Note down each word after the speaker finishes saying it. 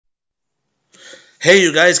Hey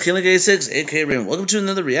you guys, King86, aka Raymond. Welcome to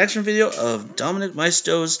another reaction video of Domenic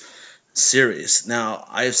Maisto's series. Now,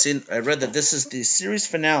 I read that this is the series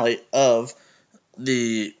finale of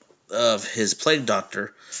his Plague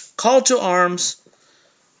Doctor. Call to Arms,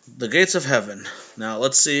 The Gates of Heaven. Now,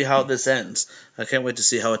 let's see how this ends. I can't wait to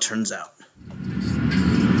see how it turns out.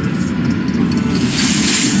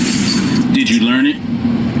 Did you learn it?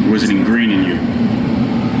 Or was it ingrained in you?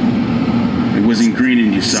 It was ingrained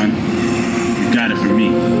in you, son. You got it from me.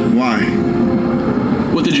 Why?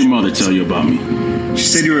 What did your mother tell you about me? She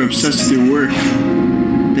said you were obsessed with your work.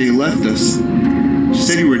 That you left us. She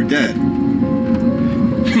said you were dead.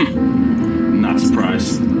 Not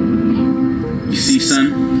surprised. You see,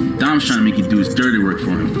 son, Dom's trying to make you do his dirty work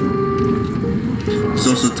for him. He's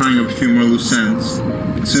also tying up a few more loose ends.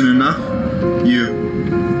 But soon enough,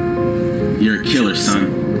 You're a killer,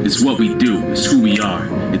 son. It's what we do. It's who we are.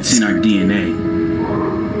 It's in our DNA.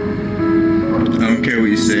 I don't care what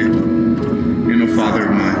you say. You're no father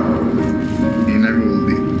of mine. You never will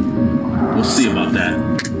be. We'll see about that.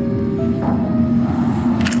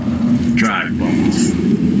 Drive, Bones.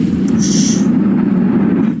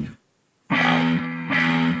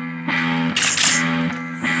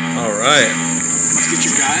 Alright. Let's get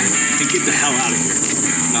your guy and get the hell out of here.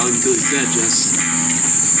 Not until he's dead, Jess.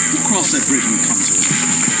 We'll cross that bridge when we come to it.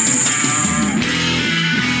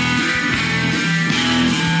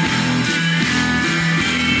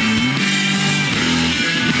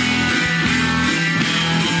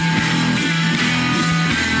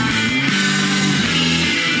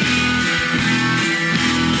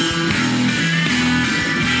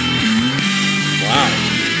 Wow.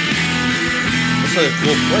 Looks like a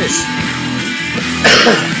cool place.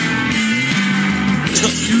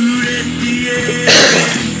 Stood at the edge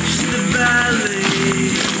of the valley,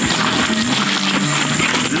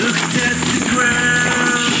 looked at the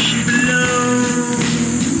ground below.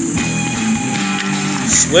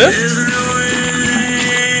 Swift? There's nowhere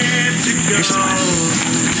left to go.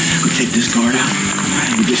 We take this guard out.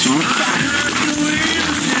 Alright, we disarm it.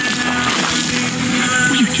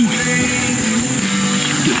 What are you doing?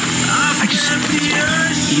 Dude, I just said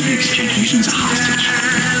even exchange you as a hostage.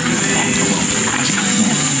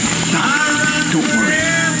 Don't worry.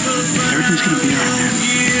 Everything's gonna be alright,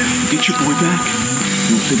 man. Get your boy back,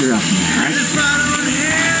 and we'll figure it out from there, alright?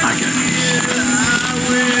 I got it.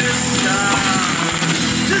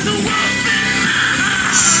 There's a wolf in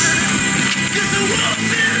my heart. There's a wolf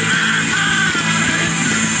in my heart.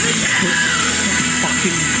 Put the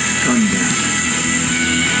fucking gun down.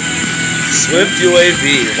 Swift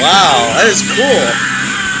UAV. Wow, that is cool.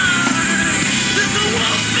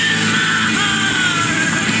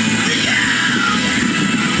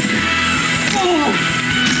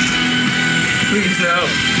 Please no.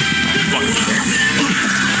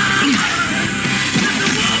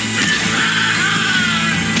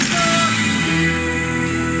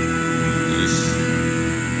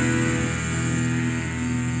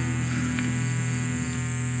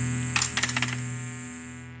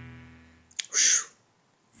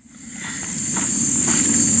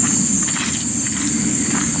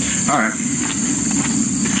 Alright.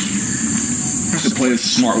 Let's just play this the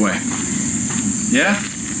smart way. Yeah?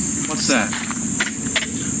 What's that?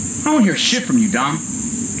 I don't want to hear shit from you, Dom.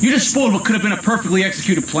 You just spoiled what could have been a perfectly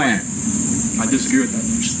executed plan. I disagree with that,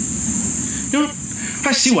 Bruce. You know,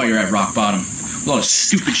 I see why you're at rock bottom. With all the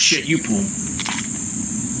stupid shit you pulled.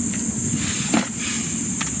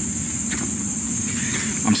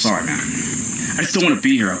 I'm sorry, man. I just don't want to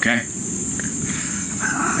be here, okay?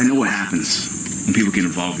 I know what happens when people get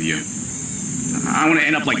involved with you. I want to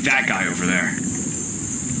end up like that guy over there.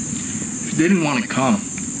 If you didn't want to come,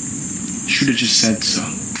 you should have just said so.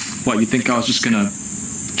 What, you think I was just gonna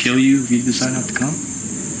kill you if you decide not to come?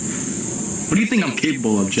 What do you think I'm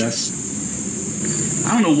capable of, Jess?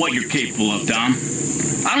 I don't know what you're capable of, Dom.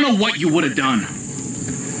 I don't know what you would have done.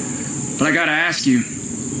 But I gotta ask you,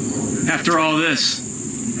 after all this,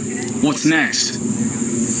 what's next?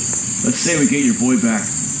 Let's say we get your boy back.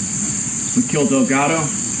 We kill Delgado.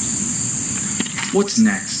 What's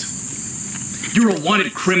next? You're a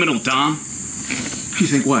wanted criminal, Dom. You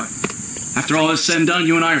think what? After all this said and done,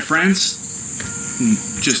 you and I are friends?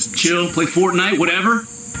 Just chill, play Fortnite, whatever?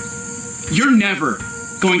 You're never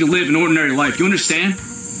going to live an ordinary life, you understand?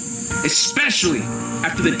 Especially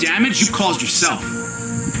after the damage you caused yourself.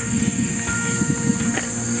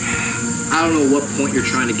 I don't know what point you're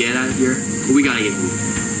trying to get at here, but we gotta get moving.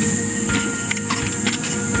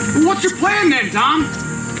 Well, what's your plan then, Dom?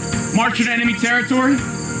 March into enemy territory?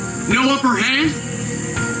 No upper hand?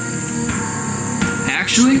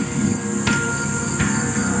 Actually,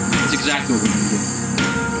 That's exactly what we're gonna do.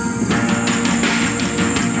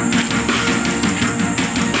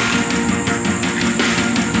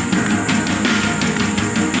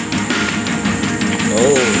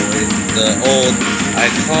 old "I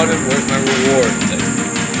caught him, where's my reward" thing.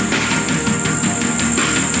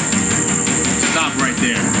 Stop right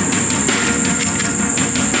there.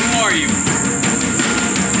 Who are you?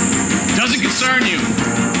 Doesn't concern you.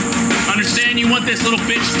 Understand you want this little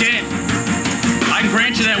bitch dead. I can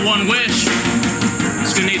grant you that one wish.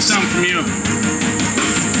 Just gonna need something from you.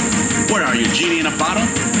 What are you, a genie in a bottle?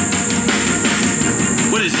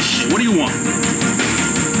 What is this shit? What do you want?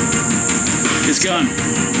 His gun.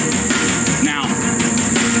 Now.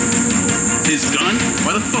 His gun?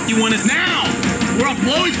 Why the fuck you want his now? Or I'll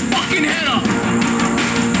blow his fucking head off.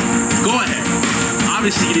 Go ahead.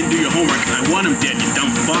 Obviously you didn't do your homework and I want him dead, you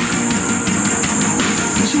dumb fuck.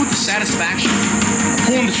 Don't you want the satisfaction of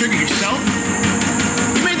pulling the trigger yourself?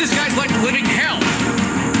 You made this guy's life a living hell.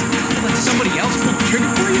 You let somebody else pull the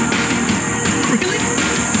trigger for you? Really?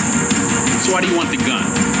 So why do you want the gun?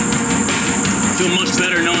 I feel much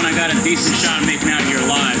better knowing I got a decent shot of making out here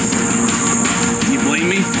alive. You blame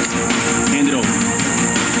me? Hand it over.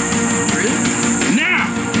 Really? Now!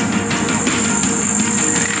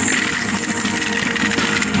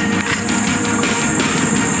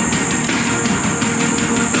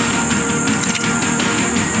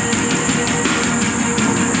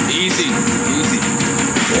 Easy, easy.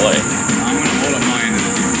 Boy. I'm gonna hold up my end of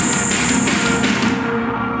the deal.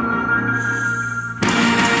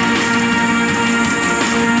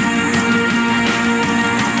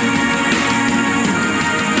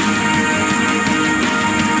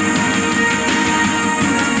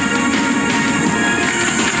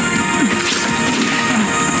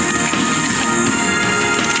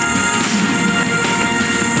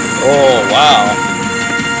 Oh, wow.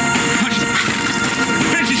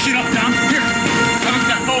 Finish this shit up, Dom. Here. Have him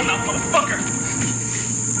that phone now, motherfucker.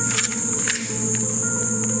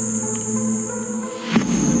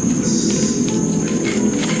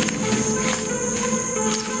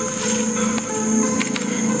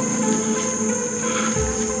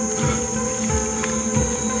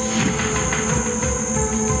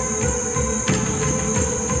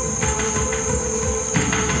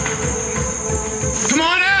 Come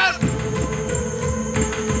on out!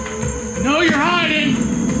 No, you're hiding.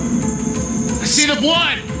 I see the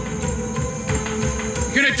blood.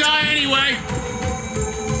 You're gonna die anyway.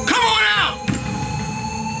 Come on out!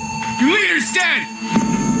 Your leader's dead.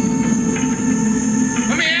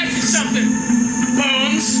 Let me ask you something,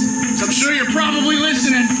 Bones. So I'm sure you're probably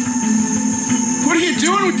listening. What are you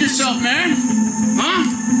doing with yourself, man? Huh?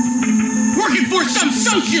 Working for some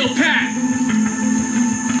sociopath.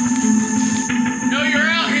 No, you're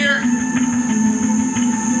out here.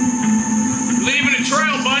 Leaving a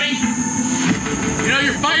trail, buddy. You know,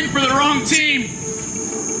 you're fighting for the wrong team.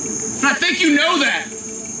 And I think you know that.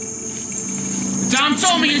 Tom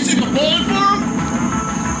told me you took a bullet for him.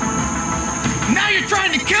 Now you're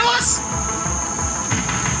trying to kill us?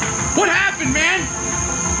 What happened, man?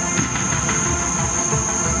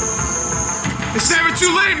 It's never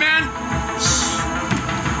too late, man.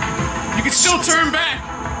 You can still turn back.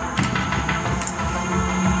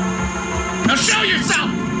 Now show yourself!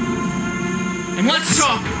 And let's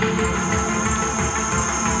talk!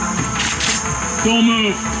 Don't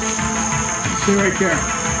move. Stay right there.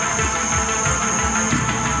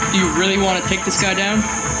 Do you really want to take this guy down?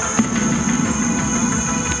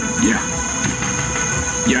 Yeah.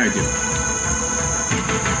 Yeah, I do.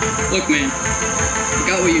 Look, man. I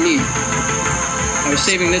got what you need. I was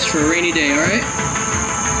saving this for a rainy day, alright?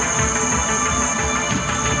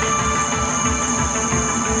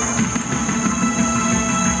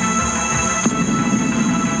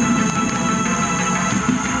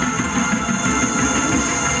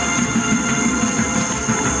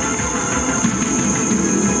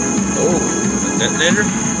 Detonator?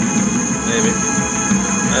 Maybe.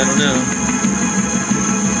 I don't know.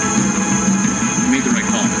 You made the right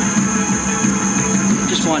call.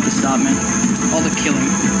 Just want it to stop, man. All the killing.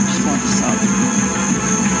 Just want it to stop.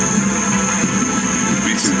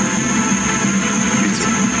 Me too. Me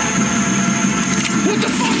too. What the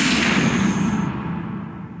fuck?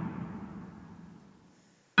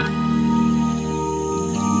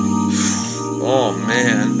 Oh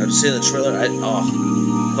man, I've seen the trailer. I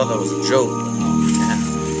thought that was a joke. Oh man.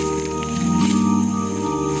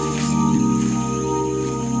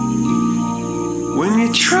 When you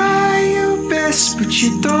try your best but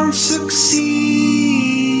you don't succeed,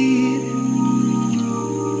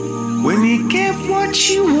 when you get what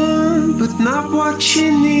you want but not what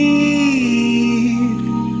you need,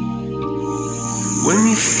 when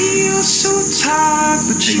you feel so tired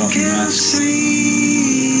but you can't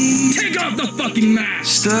sleep, Take off the fucking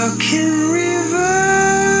mask! stuck in reverse.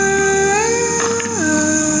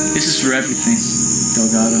 This is for everything,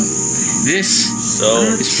 Delgado. This So,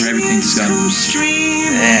 is for everything, Scott.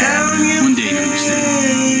 yeah. One day you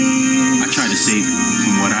understand. I tried to save you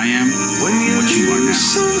from what I am and what you are now.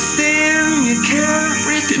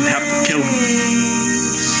 You didn't have to kill him.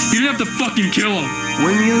 You didn't have to fucking kill him.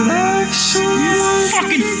 When you love someone, You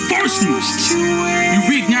fucking forced me. You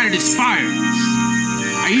reignited his fire.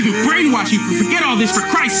 I even brainwashed you for forget all this for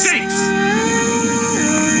Christ's sakes.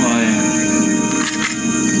 Well, I am.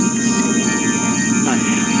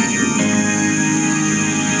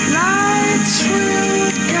 lights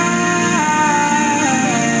will guide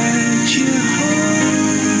you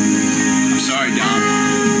home. I'm sorry, Dom.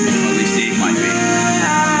 Or at least Dave might be.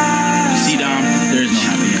 You see, Dom, there is no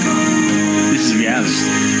happy ending. This is reality.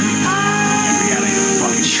 And reality's a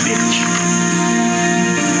fucking bitch.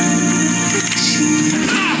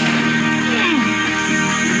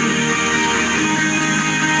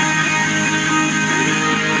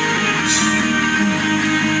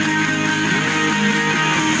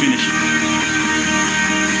 Finish it.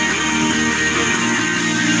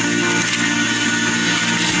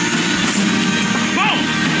 Boom!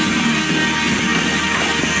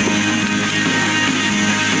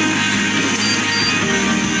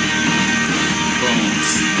 Bones.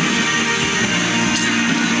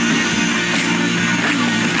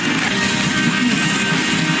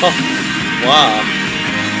 Oh, wow.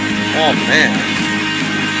 Oh, man.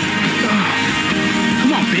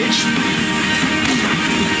 Come on, bitch.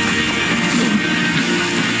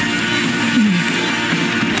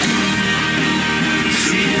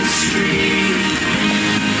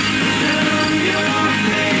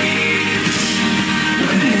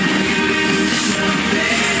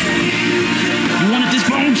 You wanted this,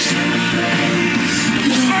 Bones?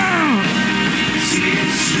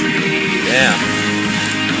 Damn.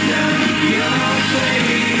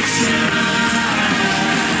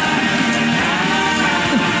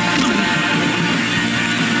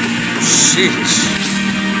 Sheesh.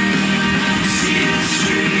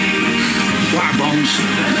 Why, Bones?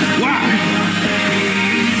 Why?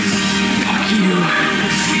 Fuck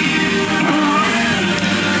you.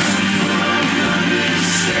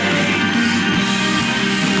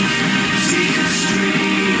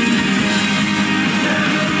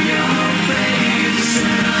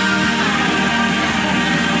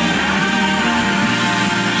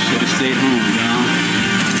 Should've stayed home, Dom.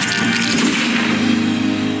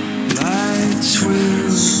 Lights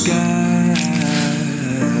will guide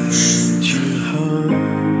you home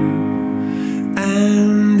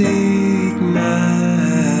and ignite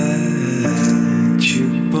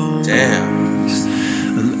your bones. Damn.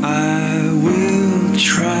 And I will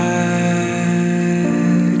try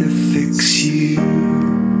to fix you.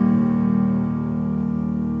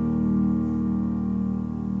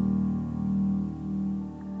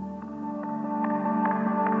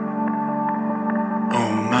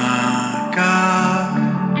 Oh my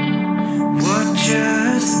God, what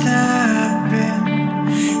just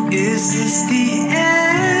happened? Is this the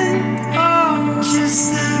end or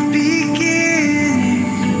just the beginning?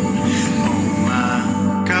 Oh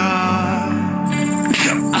my God,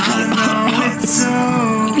 I know it's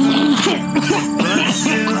over, but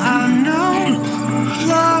still I know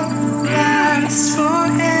love lasts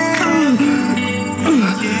forever.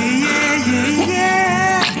 Yeah, yeah, yeah,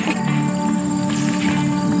 yeah.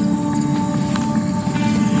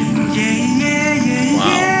 Yeah, yeah, yeah,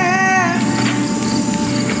 Wow. yeah.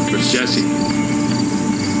 Where's Jesse?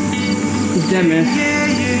 He's dead, man. Yeah,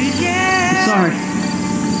 yeah, yeah. I'm sorry.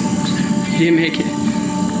 He didn't make it.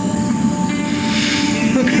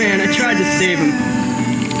 Look, man, I tried to save him.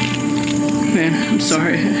 Man, I'm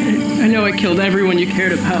sorry. I know I killed everyone you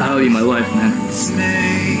cared I about. owe you my life, man. It's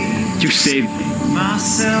made You saved me.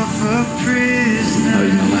 myself a I owe prisoner.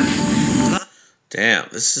 you my life. Damn,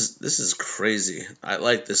 this is crazy. I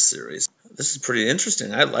like this series. This is pretty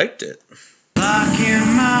interesting. I liked it. Locking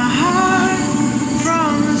my heart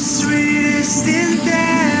from the sweetest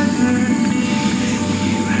endeavor.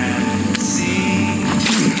 You have seen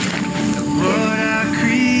what I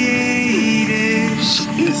created.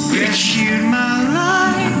 Rescued my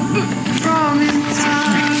life from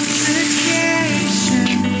intoxication.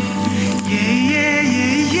 Yeah, yeah,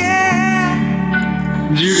 yeah, yeah.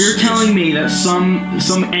 You're telling me that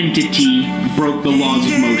some entity broke the laws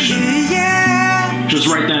of motion. Yeah, yeah, Just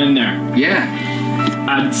right then and there. Yeah.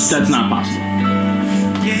 That's not possible.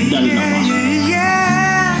 yeah, That is not possible.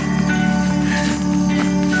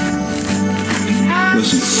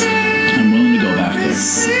 Listen, I'm willing to go back there.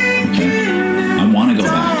 Okay? I want to go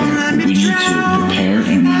back there, but we need to prepare and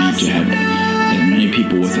we need to have as many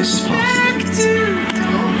people with us as possible.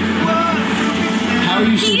 How are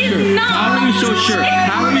you so sure? How are you so sure?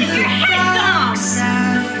 How are you so sure?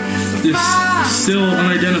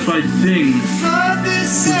 odd thing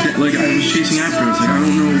was that, like, I was chasing after her. It's like, I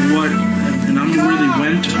don't know what, and I don't know where they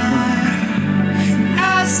went. I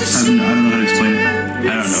don't know how to explain it.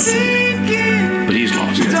 I don't know. But he's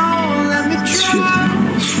lost it. Just feels like I'm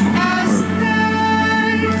almost falling apart.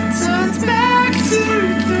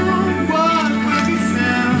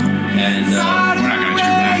 And we're not going to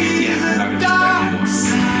turn back. Yeah, we're not going to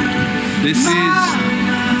turn back anymore. This is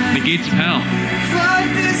the gates of hell.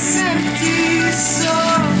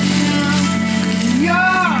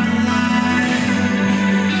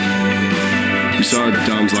 We saw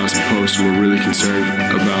Dom's last post and we're really concerned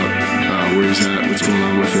about where he's at, what's going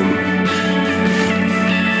on with him.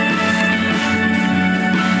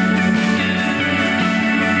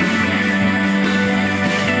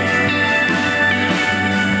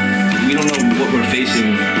 We don't know what we're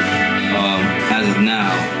facing as of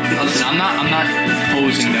now. Listen, I'm not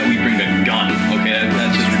proposing that we bring a gun, okay?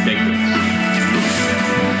 That's just ridiculous.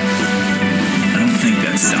 I don't think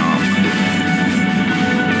that's Dom.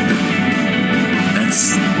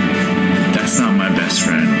 That's not my best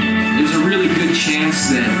friend. There's a really good chance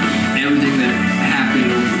that everything that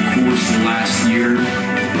happened over the course of the last year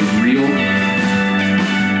was real.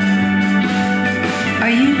 Are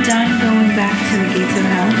you done going back to the gates of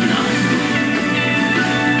hell? No.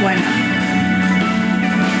 Why not?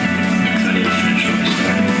 Because I need to finish what I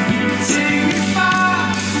started. Take me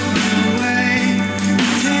far away,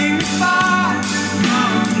 take me far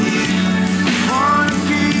from here. I wanna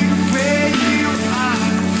be where you are,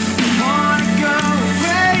 I wanna go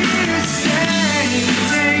where you stay.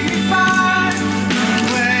 Take me far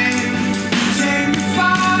away, take me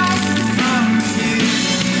far from here.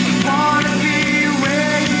 I wanna be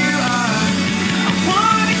where you are, I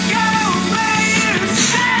wanna go where you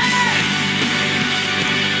stay.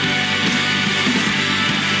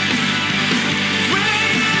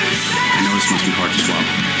 I know this must be hard to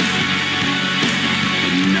swallow.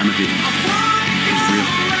 But none of it was real.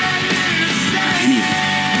 Any of it.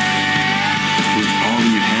 It was all in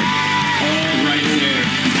your head. All right there.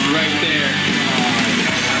 Right there.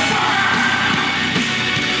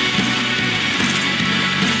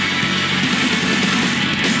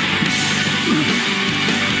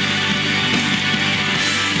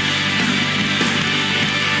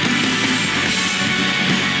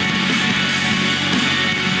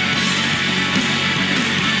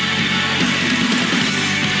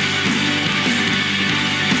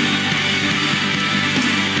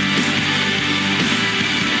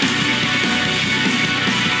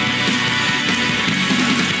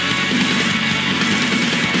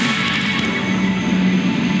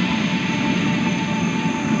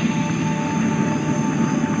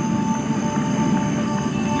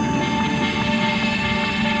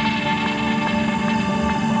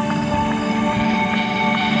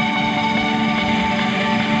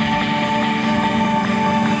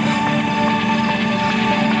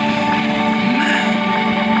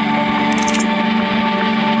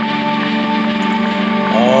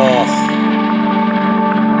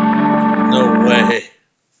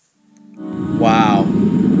 Wow.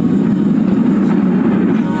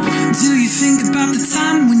 Do you think about the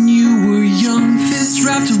time when you were young, fists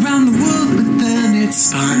wrapped around the world, but then it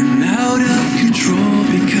spun out of control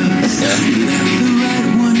because you let the right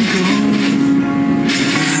one go?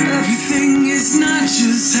 Everything is not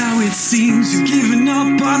just how it seems. You've given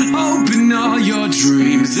up on hope and all your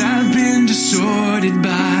dreams have been distorted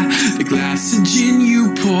by the glass of gin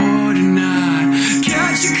you poured, and I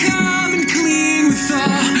catch you coming clean with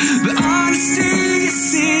all the honesty you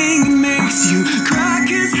sing. It makes you cry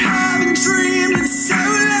 'cause haven't dreamed in so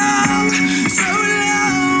long, so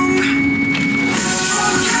long.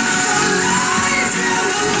 Forget the lies and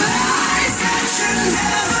the lies that you're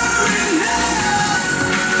never enough.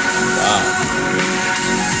 Wow.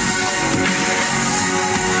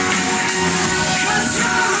 'Cause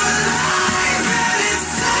you're alive and it's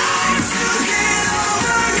time to get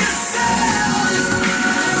over yourself.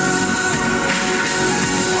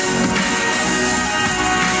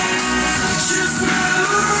 Just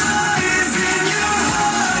memorize in your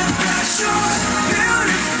heart that you're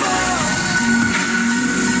beautiful.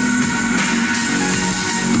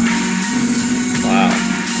 Wow.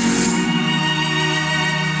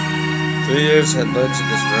 2 years had led to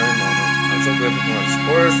this very moment. I'm so grateful for my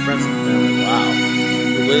supporters, friends, and family. Wow.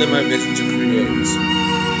 Who lit my vision to create.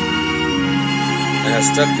 And have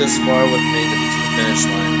stuck this far with me to the finish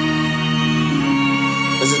line.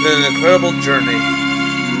 This has been an incredible journey.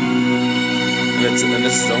 And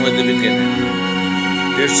this is only the beginning.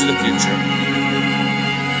 Here's to the future.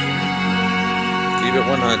 Keep it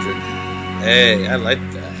 100. Hey, I like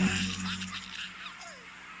that.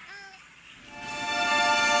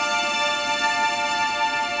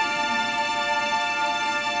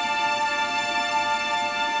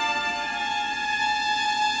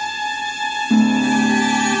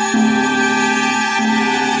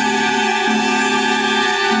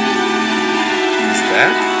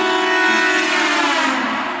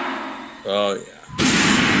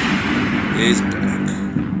 He's back.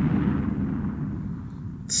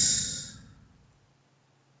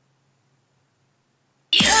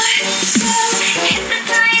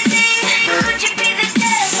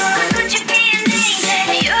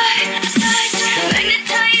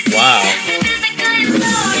 Wow.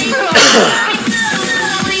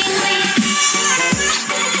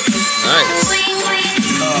 Nice.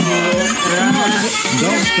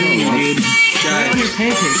 Don't throw, dude. Try on your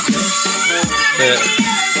pancakes, bro. Yeah.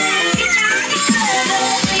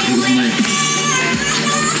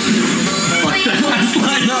 Fuck that last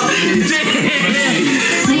line. No, damn.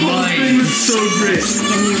 The whole thing was so great.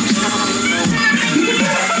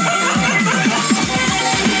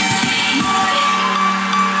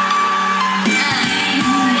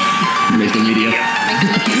 Making media.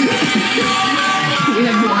 We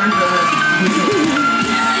have more of the.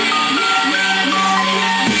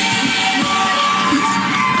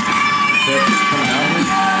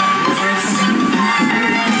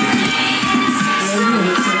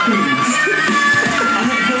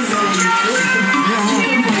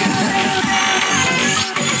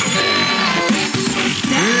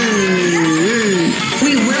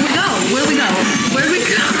 Wait, where we go? Where we go? Where we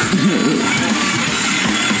go?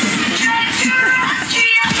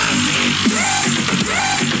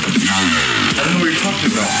 I don't know what you're talking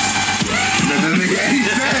about. That doesn't make any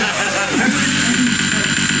sense.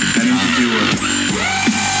 I need to do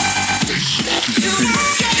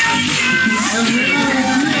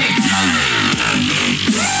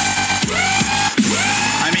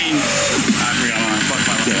I mean, I forgot my fuck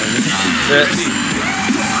myself.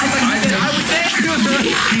 I was there.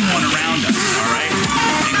 Anyone around us, alright?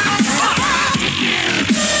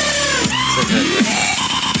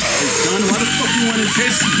 Son, why the fuck you want to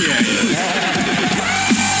piss? Yeah.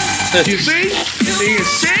 You see? Do you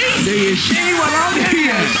see? Do you see what I'm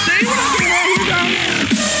here? See what I'm here?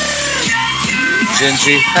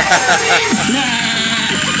 Gingy. My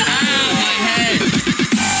head.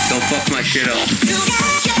 Don't fuck my shit up.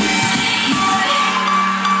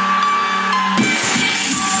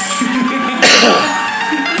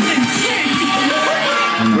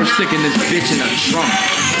 We're sticking this bitch in a trunk.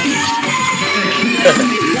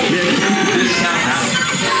 Discount house.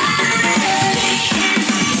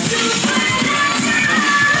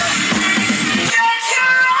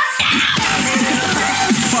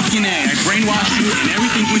 Fucking A. I brainwashed you and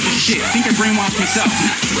everything went to shit. I think I brainwashed myself.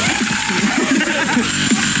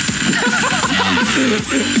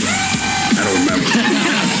 I don't remember.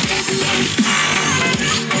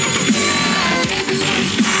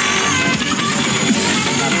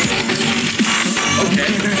 Okay.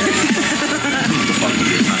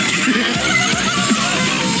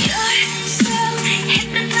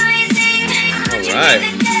 Alright.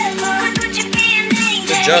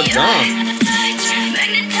 Good job, Dom.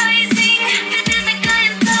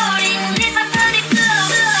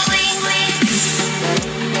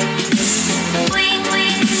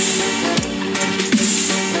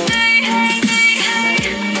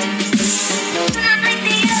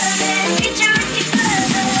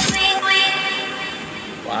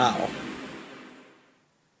 Wow.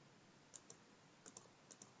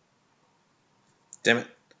 Damn it.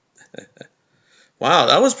 Wow,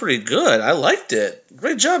 that was pretty good. I liked it.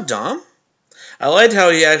 Great job, Dom. I liked how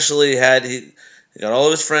he actually he got all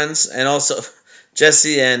of his friends and also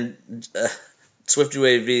Jesse and Swift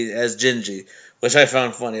UAV as Gingy, which I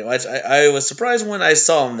found funny. I was surprised when I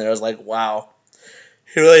saw him there. I was like, wow.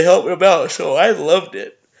 He really helped me out, so I loved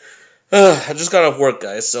it. I just got off work,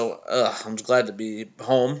 guys, so I'm glad to be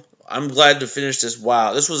home. I'm glad to finish this.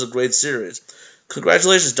 Wow, this was a great series.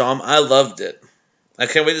 Congratulations, Dom. I loved it. I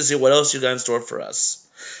can't wait to see what else you got in store for us.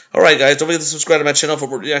 Alright, guys, don't forget to subscribe to my channel for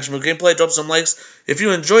more reaction movie gameplay. Drop some likes. If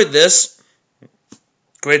you enjoyed this,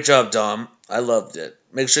 great job, Dom. I loved it.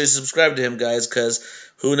 Make sure you subscribe to him, guys, because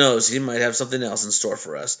who knows, he might have something else in store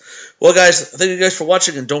for us. Well, guys, thank you guys for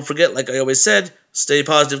watching, and don't forget, like I always said, stay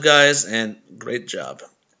positive, guys, and great job.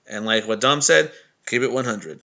 And like what Dom said, keep it 100.